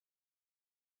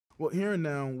Well, Here and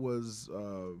Now was,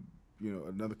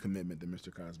 another commitment that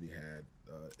Mr. Cosby had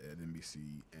at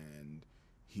NBC, and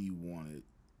he wanted,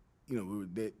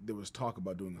 there was talk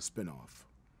about doing a spinoff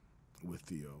with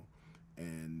Theo,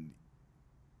 and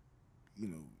you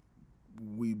know,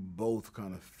 we both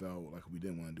kind of felt like we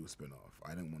didn't want to do a spinoff.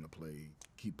 I didn't want to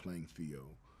keep playing Theo,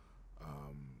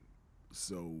 um,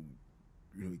 so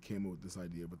he came up with this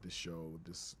idea with this show, with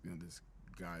this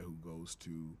guy who goes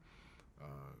to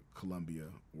Columbia,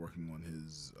 working on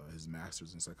his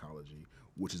master's in psychology,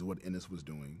 which is what Ennis was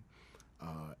doing,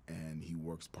 and he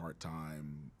works part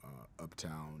time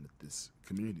uptown at this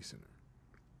community center.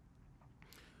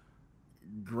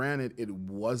 Granted, it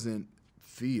wasn't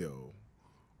Theo,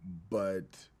 but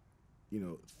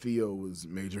Theo was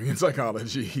majoring in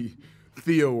psychology.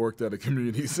 Theo worked at a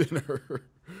community center,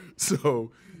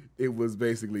 so it was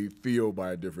basically Theo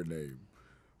by a different name.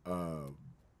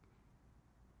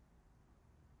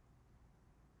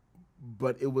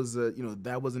 But it was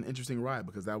that was an interesting ride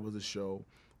because that was a show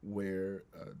where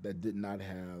that did not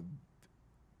have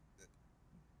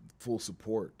full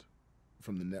support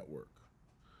from the network,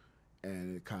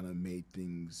 and it kind of made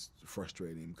things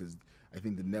frustrating because I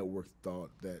think the network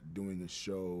thought that doing a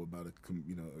show about a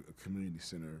community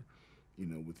center,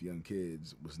 with young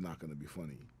kids was not going to be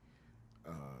funny.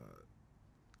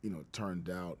 It turned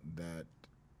out that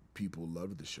people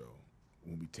loved the show.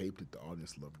 When we taped it, the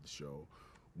audience loved the show.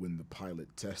 When the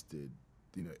pilot tested,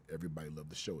 everybody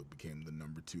loved the show. It became the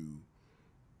 #2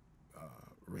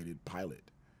 rated pilot.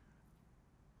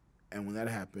 And when that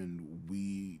happened,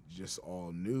 we just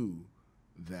all knew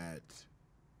that,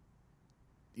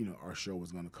 our show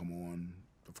was going to come on.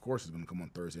 Of course, it's going to come on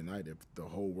Thursday night. If the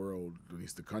whole world, at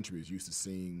least the country, is used to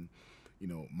seeing,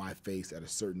 my face at a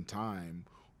certain time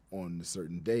on a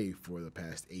certain day for the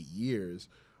past 8 years,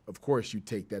 of course, you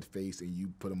take that face and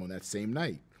you put them on that same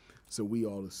night. So we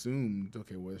all assumed,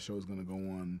 okay, well, the show's going to go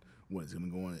on. What, is it going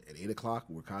to go on at 8 o'clock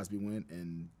where Cosby went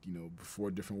and,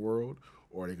 before Different World?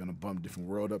 Or are they going to bump Different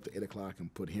World up to 8 o'clock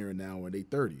and put Here and Now at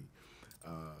 8:30?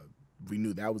 We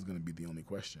knew that was going to be the only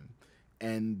question.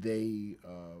 And they,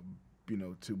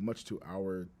 much to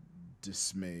our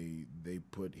dismay, they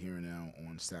put Here and Now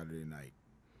on Saturday night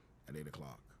at 8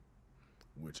 o'clock,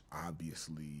 which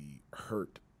obviously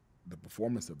hurt the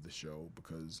performance of the show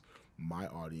because my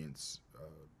audience,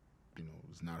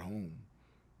 is not home.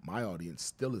 My audience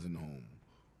still isn't home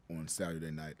on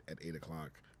Saturday night at 8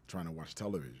 o'clock trying to watch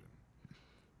television.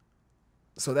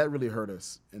 So that really hurt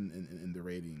us in the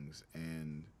ratings,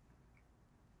 and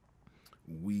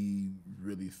we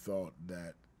really thought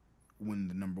that when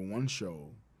the number one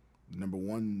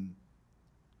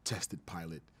tested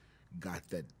pilot, got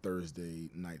that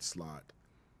Thursday night slot,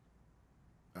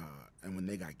 and when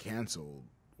they got canceled,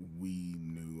 we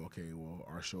knew, okay, well,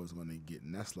 our show is going to get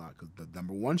in that slot because the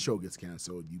 #1 show gets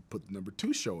canceled. You put the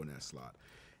 #2 show in that slot,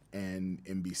 and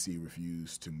NBC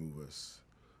refused to move us,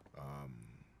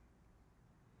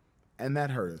 and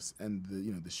that hurt us. And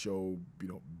the show,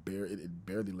 it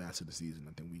barely lasted a season.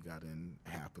 I think we got in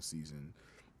half a season,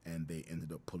 and they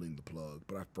ended up pulling the plug.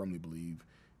 But I firmly believe,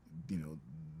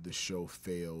 the show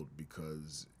failed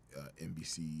because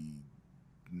NBC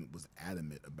was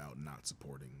adamant about not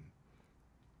supporting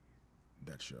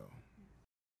that show.